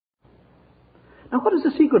Now, what is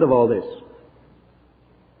the secret of all this?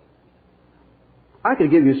 I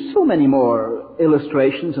could give you so many more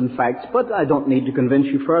illustrations and facts, but I don't need to convince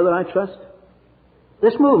you further, I trust.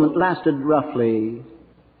 This movement lasted roughly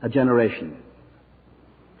a generation.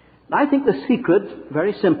 I think the secret,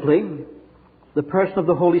 very simply, the person of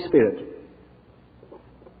the Holy Spirit.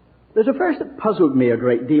 There's a verse that puzzled me a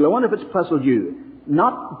great deal. I wonder if it's puzzled you.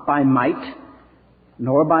 Not by might,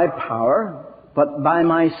 nor by power, but by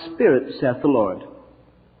my Spirit, saith the Lord.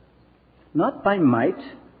 Not by might,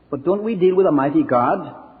 but don't we deal with a mighty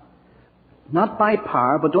God? Not by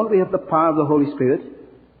power, but don't we have the power of the Holy Spirit?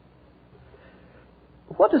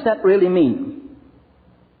 What does that really mean?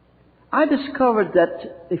 I discovered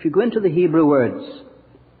that if you go into the Hebrew words,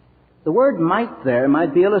 the word might there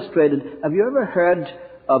might be illustrated. Have you ever heard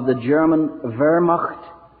of the German Wehrmacht?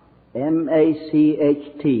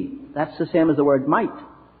 M-A-C-H-T. That's the same as the word might.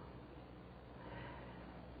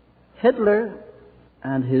 Hitler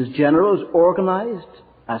and his generals organized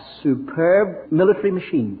a superb military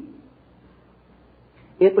machine.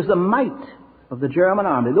 It was the might of the German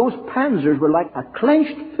army. Those panzers were like a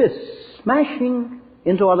clenched fist smashing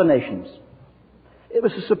into other nations. It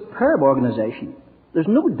was a superb organization. There's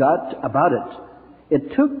no doubt about it.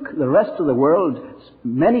 It took the rest of the world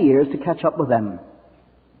many years to catch up with them.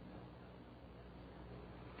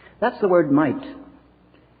 That's the word might.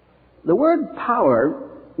 The word power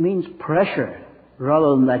means pressure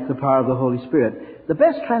rather than like the power of the Holy Spirit. The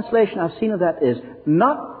best translation I've seen of that is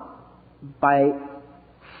not by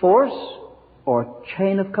force or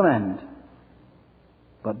chain of command,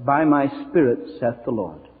 but by my Spirit, saith the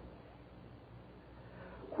Lord.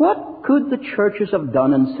 What could the churches have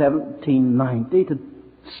done in 1790 to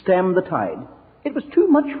stem the tide? It was too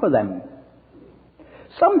much for them.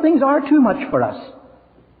 Some things are too much for us.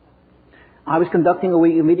 I was conducting a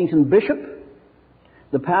week of meetings in Bishop.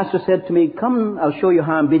 The pastor said to me, "Come, I'll show you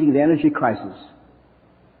how I'm beating the energy crisis."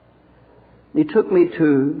 He took me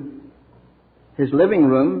to his living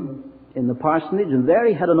room in the parsonage, and there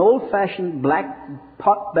he had an old-fashioned black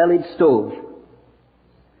pot-bellied stove.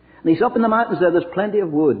 And he's up in the mountains there, there's plenty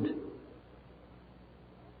of wood.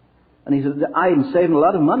 And he said, "I'm saving a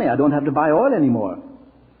lot of money. I don't have to buy oil anymore."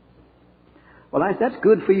 Well, I said, "That's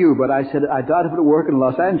good for you," but I said, "I doubt if it would work in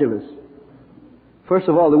Los Angeles. First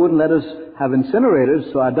of all, they wouldn't let us have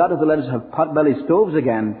incinerators, so I doubt if they'd let us have pot-bellied stoves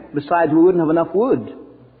again. Besides, we wouldn't have enough wood."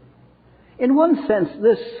 In one sense,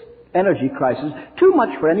 this energy crisis, too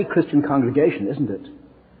much for any Christian congregation, isn't it?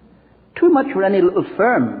 Too much for any little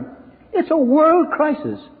firm. It's a world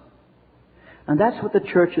crisis. And that's what the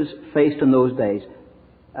churches faced in those days.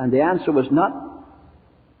 And the answer was not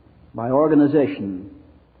by organization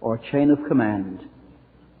or chain of command,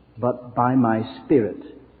 but by my Spirit,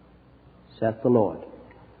 saith the Lord.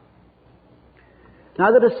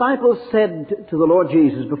 Now the disciples said to the Lord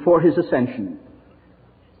Jesus before his ascension,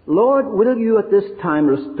 "Lord, will you at this time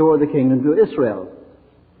restore the kingdom to Israel?"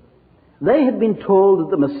 They had been told that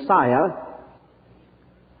the Messiah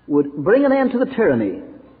would bring an end to the tyranny.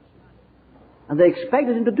 And they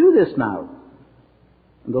expected him to do this now.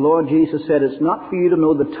 And the Lord Jesus said, "It's not for you to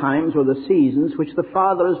know the times or the seasons which the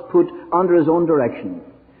Father has put under his own direction.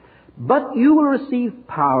 But you will receive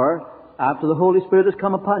power after the Holy Spirit has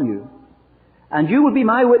come upon you. And you will be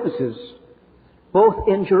my witnesses, both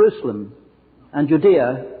in Jerusalem and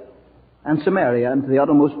Judea and Samaria and to the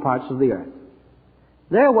uttermost parts of the earth."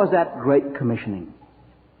 There was that great commissioning.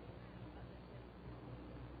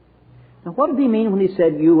 Now, what did he mean when he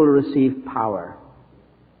said, "You will receive power"?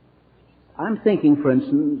 I'm thinking, for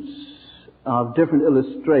instance, of different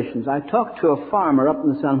illustrations. I talked to a farmer up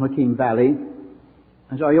in the San Joaquin Valley.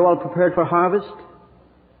 I said, "Are you all prepared for harvest?"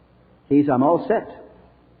 He said, "I'm all set.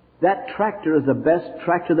 That tractor is the best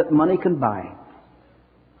tractor that money can buy."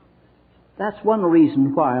 That's one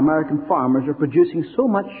reason why American farmers are producing so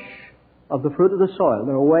much of the fruit of the soil.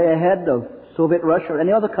 They're way ahead of Soviet Russia or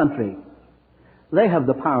any other country. They have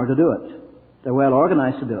the power to do it. They're well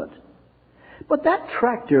organized to do it. But that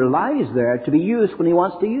tractor lies there to be used when he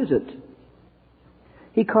wants to use it.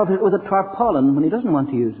 He covers it with a tarpaulin when he doesn't want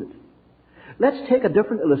to use it. Let's take a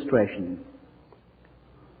different illustration.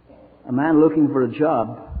 A man looking for a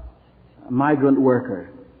job, a migrant worker.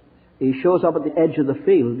 He shows up at the edge of the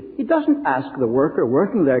field. He doesn't ask the worker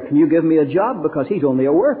working there, "Can you give me a job?" because he's only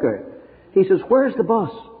a worker. He says, "Where's the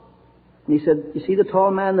boss?" And he said, "You see the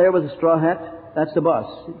tall man there with the straw hat? That's the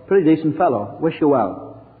boss. Pretty decent fellow. Wish you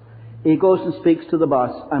well." He goes and speaks to the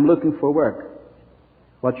boss. "I'm looking for work.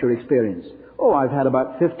 What's your experience?" "Oh, I've had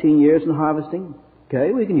about 15 years in harvesting."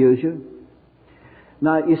 "Okay, we can use you."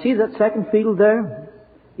 Now, you see that second field there?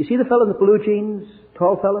 You see the fellow in the blue jeans,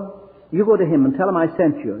 tall fellow? You go to him and tell him I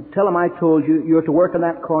sent you. Tell him I told you you're to work in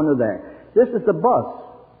that corner there. This is the boss.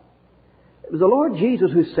 It was the Lord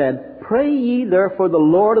Jesus who said, "Pray ye therefore the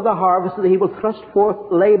Lord of the harvest that he will thrust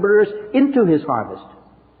forth laborers into his harvest."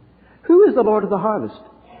 Who is the Lord of the harvest?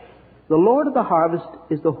 The Lord of the harvest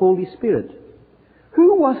is the Holy Spirit.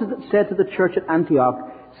 Who was it that said to the church at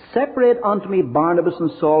Antioch, "Separate unto me Barnabas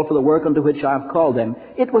and Saul for the work unto which I have called them"?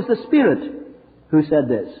 It was the Spirit who said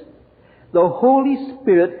this. The Holy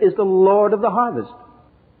Spirit is the Lord of the harvest.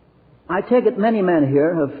 I take it many men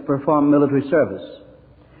here have performed military service.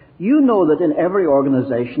 You know that in every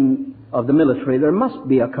organization of the military there must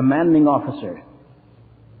be a commanding officer.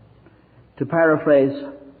 To paraphrase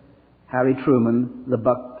Harry Truman, the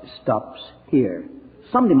buck stops here.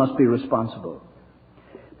 Somebody must be responsible.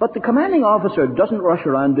 But the commanding officer doesn't rush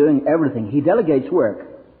around doing everything. He delegates work.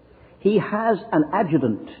 He has an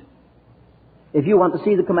adjutant. If you want to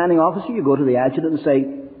see the commanding officer, you go to the adjutant and say,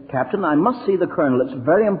 "Captain, I must see the colonel. It's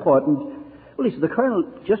very important." Well, he said, "The colonel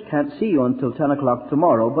just can't see you until 10 o'clock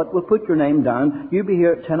tomorrow, but we'll put your name down. You'll be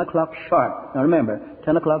here at 10 o'clock sharp." Now remember,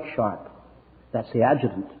 10 o'clock sharp. That's the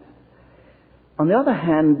adjutant. On the other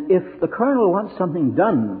hand, if the colonel wants something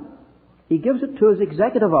done, he gives it to his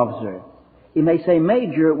executive officer. He may say,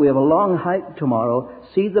 "Major, we have a long hike tomorrow.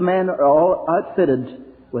 See the men are all outfitted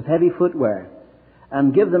with heavy footwear,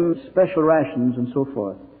 and give them special rations," and so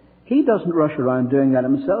forth. He doesn't rush around doing that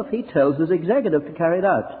himself. He tells his executive to carry it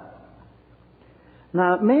out.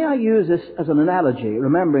 Now, may I use this as an analogy,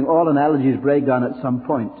 remembering all analogies break down at some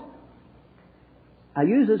point. I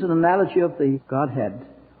use this as an analogy of the Godhead.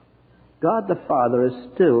 God the Father is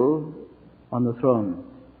still on the throne.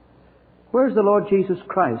 Where's the Lord Jesus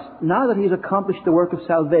Christ? Now that he's accomplished the work of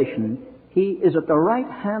salvation, he is at the right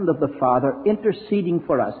hand of the Father interceding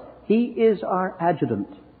for us. He is our adjutant.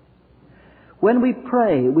 When we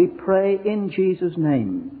pray in Jesus'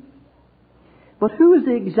 name. But who is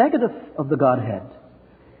the executive of the Godhead?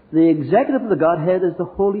 The executive of the Godhead is the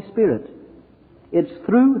Holy Spirit. It's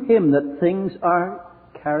through him that things are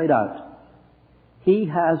carried out. He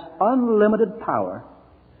has unlimited power,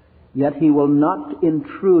 yet he will not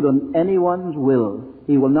intrude on anyone's will.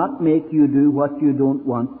 He will not make you do what you don't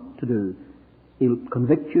want to do. He'll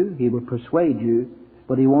convict you, he will persuade you,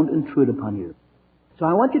 but he won't intrude upon you. So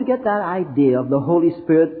I want you to get that idea of the Holy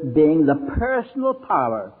Spirit being the personal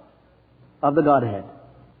power of the Godhead.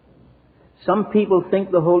 Some people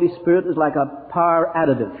think the Holy Spirit is like a power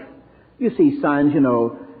additive. You see signs,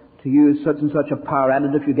 to use such and such a power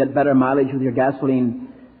additive, you get better mileage with your gasoline.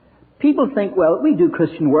 People think, well, we do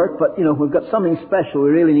Christian work, but, we've got something special. We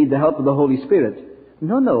really need the help of the Holy Spirit.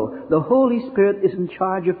 No. The Holy Spirit is in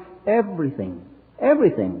charge of everything.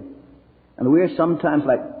 Everything. And we're sometimes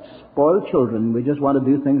like spoiled children. We just want to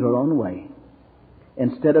do things our own way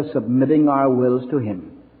instead of submitting our wills to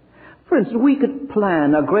him. For instance, we could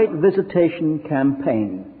plan a great visitation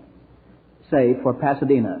campaign, say, for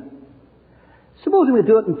Pasadena. Supposing we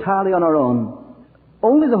do it entirely on our own.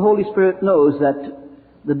 Only the Holy Spirit knows that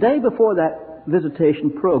the day before that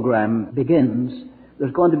visitation program begins,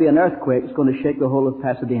 there's going to be an earthquake that's going to shake the whole of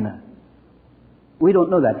Pasadena. We don't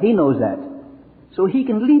know that. He knows that. So he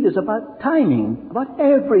can lead us about timing, about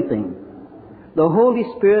everything. The Holy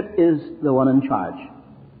Spirit is the one in charge.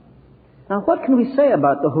 Now, what can we say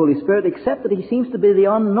about the Holy Spirit except that he seems to be the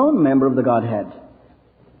unknown member of the Godhead?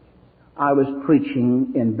 I was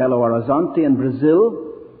preaching in Belo Horizonte in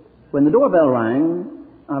Brazil. When the doorbell rang,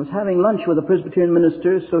 I was having lunch with a Presbyterian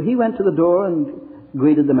minister, so he went to the door and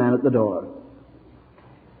greeted the man at the door.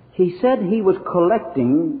 He said he was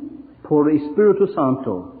collecting por Espírito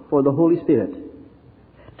Santo, for the Holy Spirit.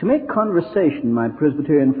 To make conversation, my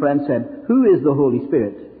Presbyterian friend said, "Who is the Holy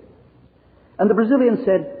Spirit?" And the Brazilian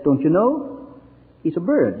said, "Don't you know? He's a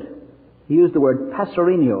bird." He used the word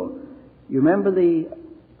passarinho. You remember the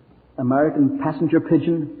American passenger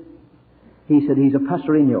pigeon? He said he's a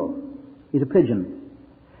passarinho. He's a pigeon.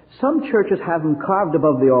 Some churches have him carved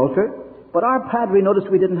above the altar, but our padre noticed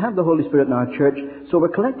we didn't have the Holy Spirit in our church, so we're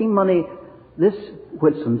collecting money this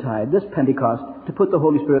Whitsuntide, this Pentecost, to put the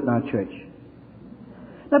Holy Spirit in our church.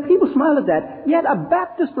 Now, people smile at that. Yet a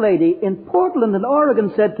Baptist lady in Portland in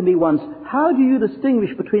Oregon said to me once, "How do you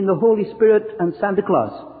distinguish between the Holy Spirit and Santa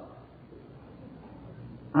Claus?"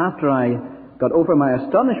 After I got over my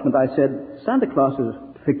astonishment, I said, "Santa Claus is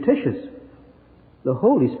fictitious. The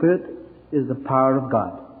Holy Spirit is the power of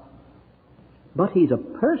God. But he's a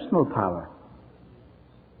personal power."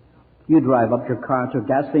 You drive up your car to a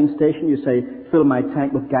gasoline station, you say, "Fill my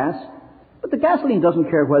tank with gas." But the gasoline doesn't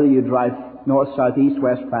care whether you drive north, south, east,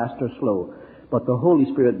 west, fast or slow. But the Holy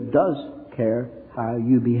Spirit does care how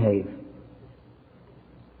you behave.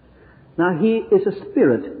 Now, he is a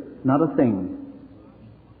spirit. not a thing.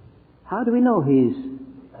 How do we know He's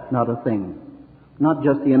not a thing? Not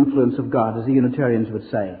just the influence of God, as the Unitarians would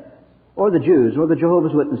say, or the Jews, or the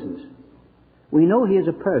Jehovah's Witnesses. We know He is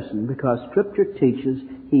a person because Scripture teaches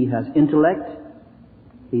He has intellect,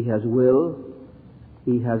 He has will,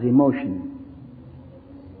 He has emotion.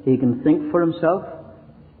 He can think for Himself.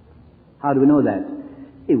 How do we know that?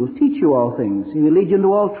 He will teach you all things. He will lead you into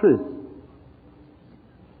all truth.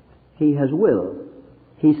 He has will.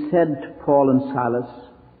 He said to Paul and Silas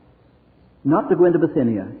not to go into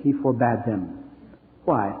Bithynia. He forbade them.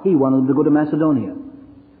 Why? He wanted them to go to Macedonia.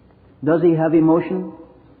 Does He have emotion?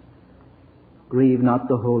 Grieve not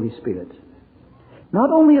the Holy Spirit. Not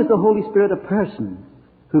only is the Holy Spirit a person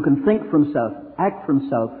who can think for himself, act for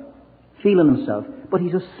himself, feel in himself, but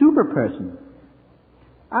He's a super person.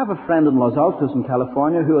 I have a friend in Los Altos in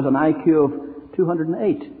California who has an IQ of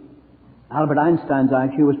 208. Albert Einstein's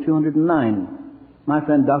IQ was 209. My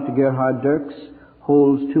friend Dr. Gerhard Dirks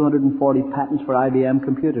holds 240 patents for IBM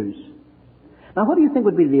computers. Now, what do you think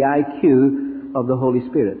would be the IQ of the Holy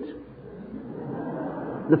Spirit?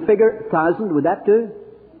 The figure 1,000, would that do?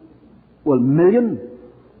 Well, million?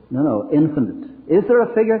 No, infinite. Is there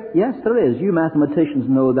a figure? Yes, there is. You mathematicians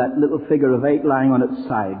know that little figure of 8 lying on its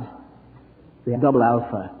side. The double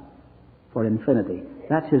alpha for infinity.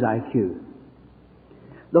 That's His IQ.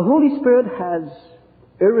 The Holy Spirit has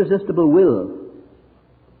irresistible will.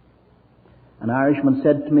 An Irishman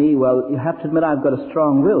said to me, well, you have to admit I've got a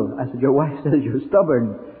strong will. I said, your wife says you're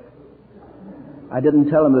stubborn. I didn't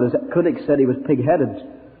tell him that his critics said he was pig-headed.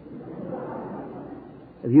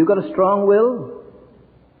 Have you got a strong will?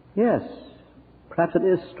 Yes. Perhaps it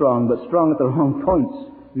is strong, but strong at the wrong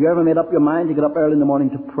points. Have you ever made up your mind to get up early in the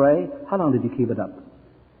morning to pray? How long did you keep it up?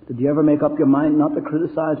 Did you ever make up your mind not to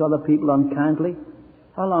criticize other people unkindly?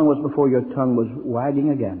 How long was before your tongue was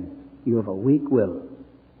wagging again? You have a weak will.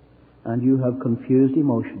 And you have confused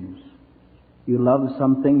emotions. You love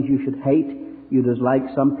some things you should hate. You dislike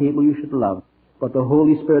some people you should love. But the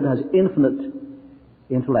Holy Spirit has infinite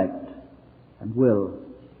intellect and will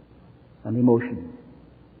and emotion.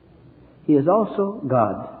 He is also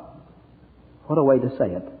God. What a way to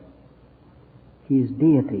say it. He is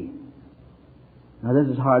deity. Now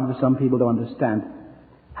this is hard for some people to understand.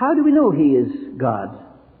 How do we know He is God?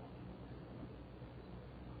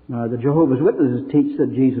 Now, the Jehovah's Witnesses teach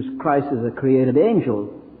that Jesus Christ is a created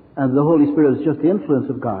angel and the Holy Spirit is just the influence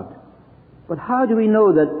of God. But how do we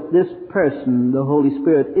know that this person, the Holy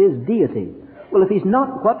Spirit, is deity? Well, if He's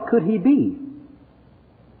not, what could He be?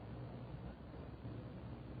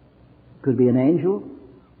 Could be an angel.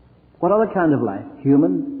 What other kind of life?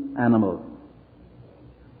 Human, animal.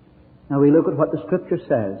 Now we look at what the Scripture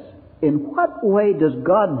says. In what way does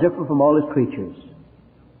God differ from all His creatures?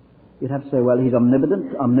 You'd have to say, well, He's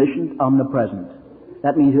omnipotent, omniscient, omnipresent.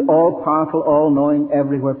 That means He's all-powerful, all-knowing,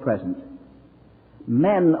 everywhere present.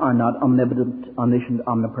 Men are not omnipotent, omniscient,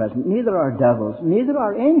 omnipresent. Neither are devils. Neither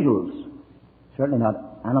are angels. Certainly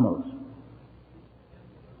not animals.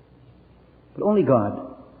 But only God.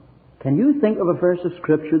 Can you think of a verse of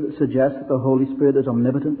Scripture that suggests that the Holy Spirit is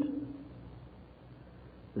omnipotent?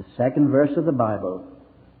 The second verse of the Bible.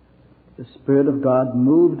 The Spirit of God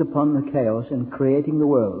moved upon the chaos in creating the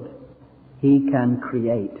world. He can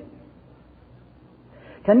create.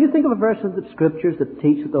 Can you think of a verse of the Scriptures that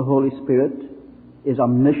teach that the Holy Spirit is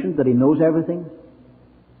omniscient, that He knows everything?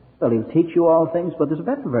 Well, He'll teach you all things, but there's a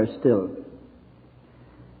better verse still.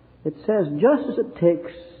 It says, just as it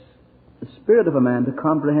takes the spirit of a man to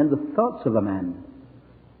comprehend the thoughts of a man,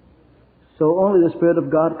 so only the Spirit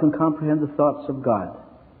of God can comprehend the thoughts of God.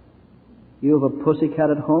 You have a pussy cat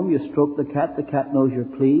at home, you stroke the cat knows you're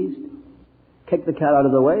pleased. Kick the cat out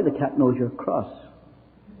of the way, the cat knows you're cross.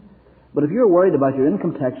 But if you're worried about your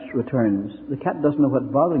income tax returns, the cat doesn't know what's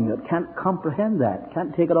bothering you. It can't comprehend that,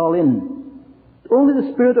 can't take it all in. Only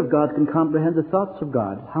the Spirit of God can comprehend the thoughts of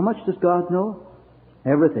God. How much does God know?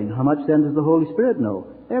 Everything. How much then does the Holy Spirit know?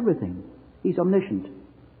 Everything. He's omniscient.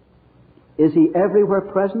 Is He everywhere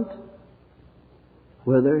present?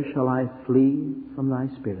 Whither shall I flee from Thy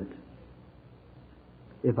Spirit?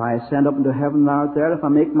 If I ascend up into heaven, Thou art there. If I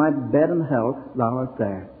make my bed in hell, Thou art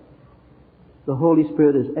there. The Holy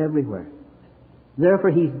Spirit is everywhere.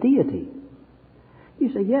 Therefore, He's deity.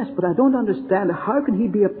 You say, yes, but I don't understand. How can He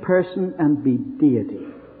be a person and be deity?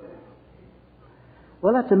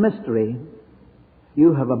 Well, that's a mystery.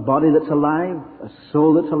 You have a body that's alive, a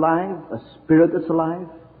soul that's alive, a spirit that's alive.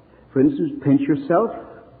 For instance, pinch yourself.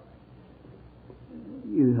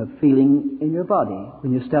 You have feeling in your body.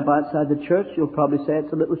 When you step outside the church, you'll probably say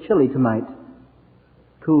it's a little chilly tonight.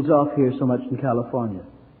 Cools off here so much in California.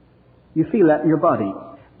 You feel that in your body.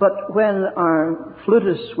 But when our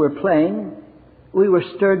flutists were playing, we were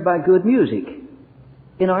stirred by good music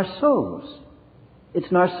in our souls. It's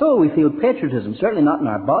in our soul we feel patriotism, certainly not in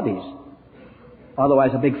our bodies. Otherwise,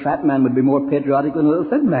 a big fat man would be more patriotic than a little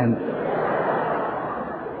thin man.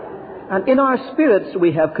 And in our spirits,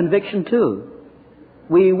 we have conviction too.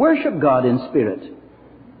 We worship God in spirit.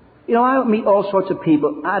 You know, I meet all sorts of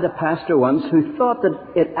people. I had a pastor once who thought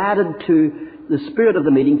that it added to the spirit of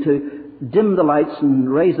the meeting to dim the lights and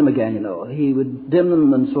raise them again, you know. He would dim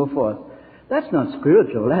them and so forth. That's not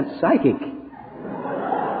spiritual, that's psychic.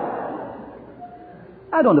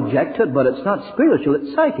 I don't object to it, but it's not spiritual,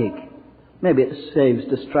 it's psychic. Maybe it saves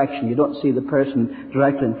distraction. You don't see the person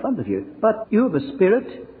directly in front of you. But you have a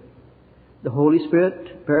spirit. The Holy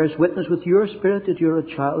Spirit bears witness with your spirit that you're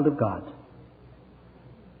a child of God.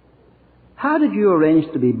 How did you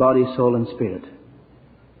arrange to be body, soul, and spirit?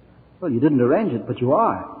 Well, you didn't arrange it, but you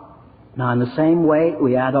are. Now, in the same way,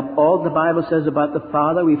 we add up all the Bible says about the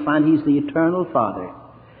Father, we find He's the eternal Father.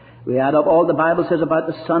 We add up all the Bible says about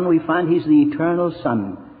the Son, we find He's the eternal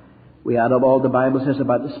Son. We add up all the Bible says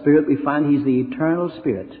about the Spirit, we find He's the eternal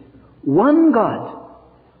Spirit. One God,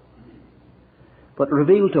 but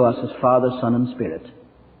revealed to us as Father, Son, and Spirit.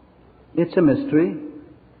 It's a mystery,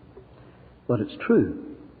 but it's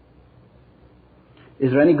true.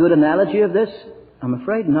 Is there any good analogy of this? I'm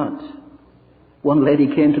afraid not. One lady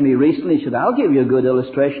came to me recently, she said, I'll give you a good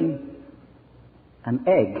illustration. An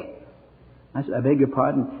egg. I said, I beg your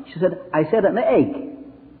pardon? She said, I said an egg.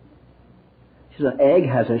 She said, an egg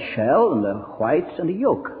has a shell and a white and a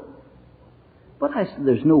yolk. But I said,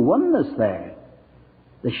 there's no oneness there.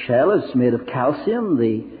 The shell is made of calcium,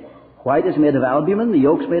 the white is made of albumin, the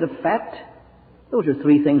yolk's made of fat. Those are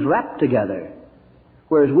three things wrapped together.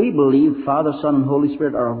 Whereas we believe Father, Son, and Holy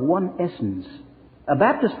Spirit are of one essence. A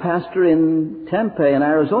Baptist pastor in Tempe in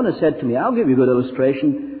Arizona said to me, I'll give you a good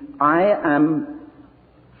illustration. I am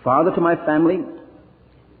father to my family,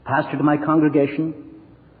 pastor to my congregation,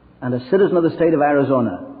 and a citizen of the state of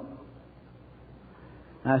Arizona.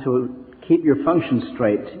 I said, well, keep your functions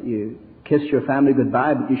straight. You kiss your family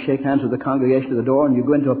goodbye, but you shake hands with the congregation at the door, and you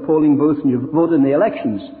go into a polling booth and you vote in the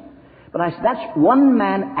elections. But I said, that's one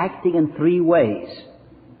man acting in three ways.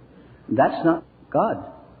 That's not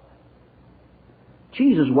God.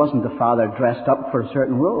 Jesus wasn't the Father dressed up for a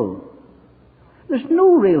certain role. There's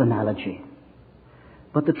no real analogy.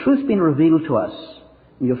 But the truth's been revealed to us.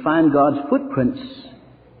 You'll find God's footprints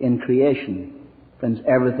in creation. Friends,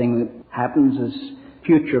 everything that happens is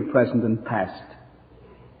future, present, and past.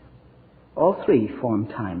 All three form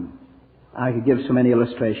time. I could give so many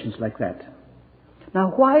illustrations like that.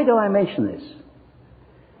 Now, why do I mention this?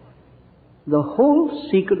 The whole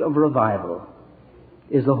secret of revival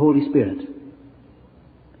is the Holy Spirit.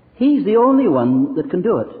 He's the only one that can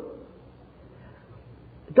do it.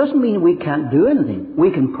 It doesn't mean we can't do anything.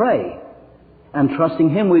 We can pray. And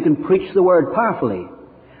trusting Him, we can preach the Word powerfully.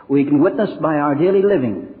 We can witness by our daily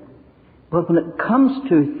living. But when it comes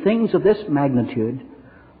to things of this magnitude,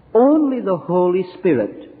 only the Holy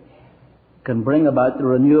Spirit can bring about the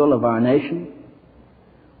renewal of our nation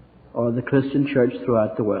or the Christian church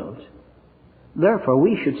throughout the world. Therefore,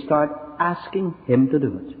 we should start asking Him to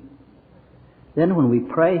do it. Then when we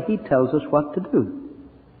pray, He tells us what to do.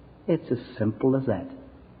 It's as simple as that.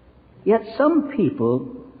 Yet some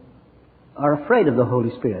people are afraid of the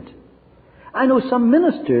Holy Spirit. I know some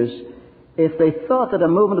ministers, if they thought that a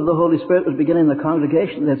movement of the Holy Spirit was beginning in the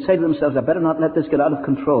congregation, they'd say to themselves, I better not let this get out of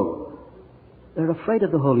control. They're afraid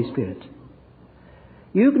of the Holy Spirit.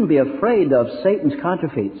 You can be afraid of Satan's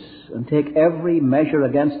counterfeits and take every measure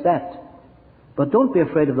against that. But don't be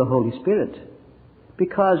afraid of the Holy Spirit.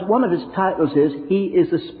 Because one of His titles is, He is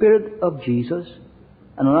the Spirit of Jesus.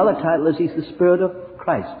 And another title is, He's the Spirit of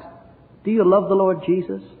Christ. Do you love the Lord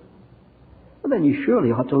Jesus? Well, then you surely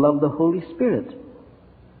ought to love the Holy Spirit.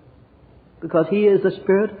 Because He is the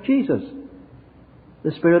Spirit of Jesus.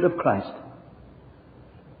 The Spirit of Christ.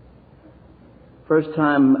 First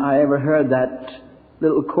time I ever heard that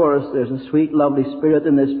little chorus, there's a sweet, lovely Spirit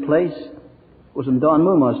in this place, was in Don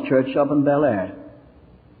Muma's church up in Bel Air.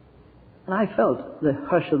 And I felt the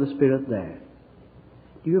hush of the Spirit there.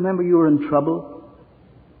 Do you remember you were in trouble?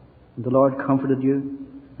 And the Lord comforted you?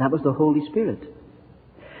 That was the Holy Spirit.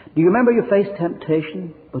 Do you remember you faced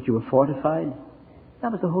temptation, but you were fortified?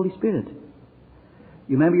 That was the Holy Spirit.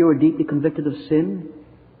 You remember you were deeply convicted of sin,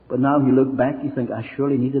 but now you look back, you think, I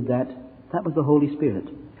surely needed that? That was the Holy Spirit.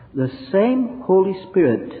 The same Holy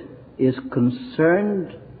Spirit is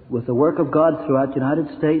concerned with the work of God throughout the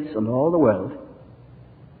United States and all the world.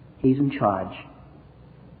 He's in charge.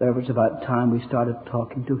 Therefore, it's about time we started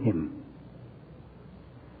talking to Him.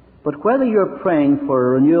 But whether you're praying for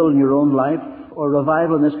a renewal in your own life, or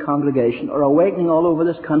revival in this congregation, or awakening all over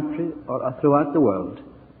this country, or throughout the world,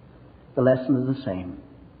 the lesson is the same.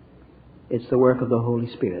 It's the work of the Holy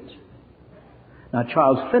Spirit. Now,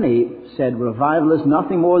 Charles Finney said revival is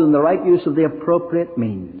nothing more than the right use of the appropriate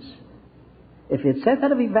means. If he had said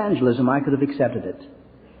that of evangelism, I could have accepted it.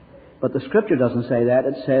 But the Scripture doesn't say that.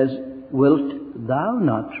 It says, "Wilt thou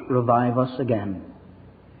not revive us again?"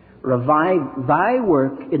 Revive thy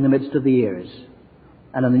work in the midst of the years.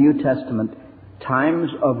 And in the New Testament, times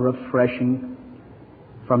of refreshing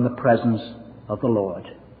from the presence of the Lord.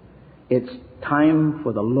 It's time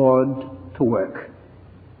for the Lord to work.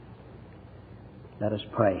 Let us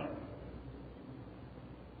pray.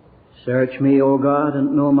 Search me, O God,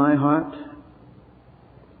 and know my heart.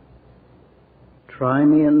 Try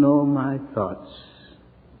me and know my thoughts.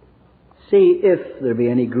 See if there be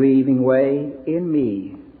any grieving way in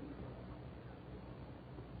me.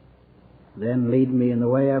 Then lead me in the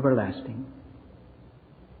way everlasting.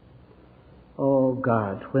 Oh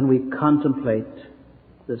God, when we contemplate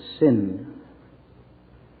the sin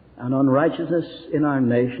and unrighteousness in our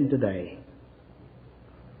nation today,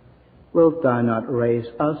 wilt thou not raise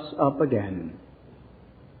us up again?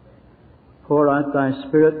 Pour out thy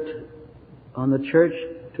Spirit on the church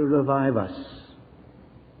to revive us,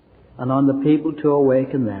 and on the people to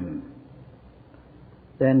awaken them.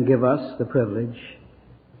 Then give us the privilege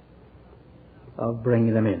of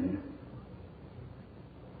bringing them in.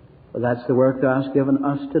 For that's the work thou hast given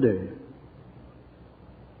us to do.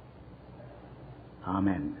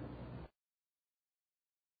 Amen.